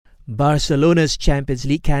Barcelona's Champions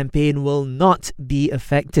League campaign will not be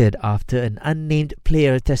affected after an unnamed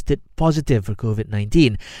player tested positive for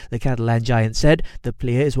COVID-19. The Catalan giant said the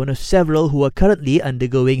player is one of several who are currently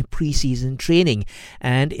undergoing pre-season training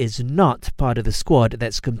and is not part of the squad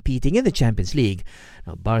that's competing in the Champions League.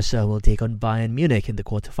 Now, Barca will take on Bayern Munich in the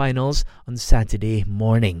quarterfinals on Saturday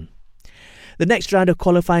morning. The next round of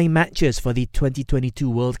qualifying matches for the 2022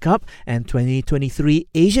 World Cup and 2023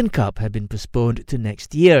 Asian Cup have been postponed to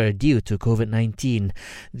next year due to COVID-19.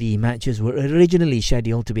 The matches were originally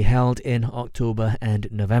scheduled to be held in October and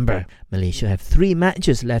November. Malaysia have 3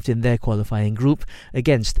 matches left in their qualifying group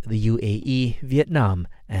against the UAE, Vietnam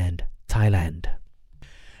and Thailand.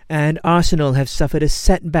 And Arsenal have suffered a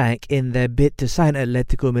setback in their bid to sign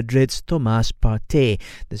Atletico Madrid's Thomas Partey.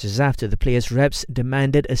 This is after the player's reps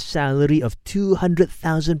demanded a salary of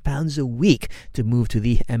 £200,000 a week to move to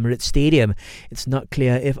the Emirates Stadium. It's not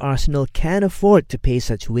clear if Arsenal can afford to pay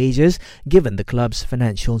such wages given the club's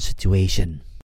financial situation.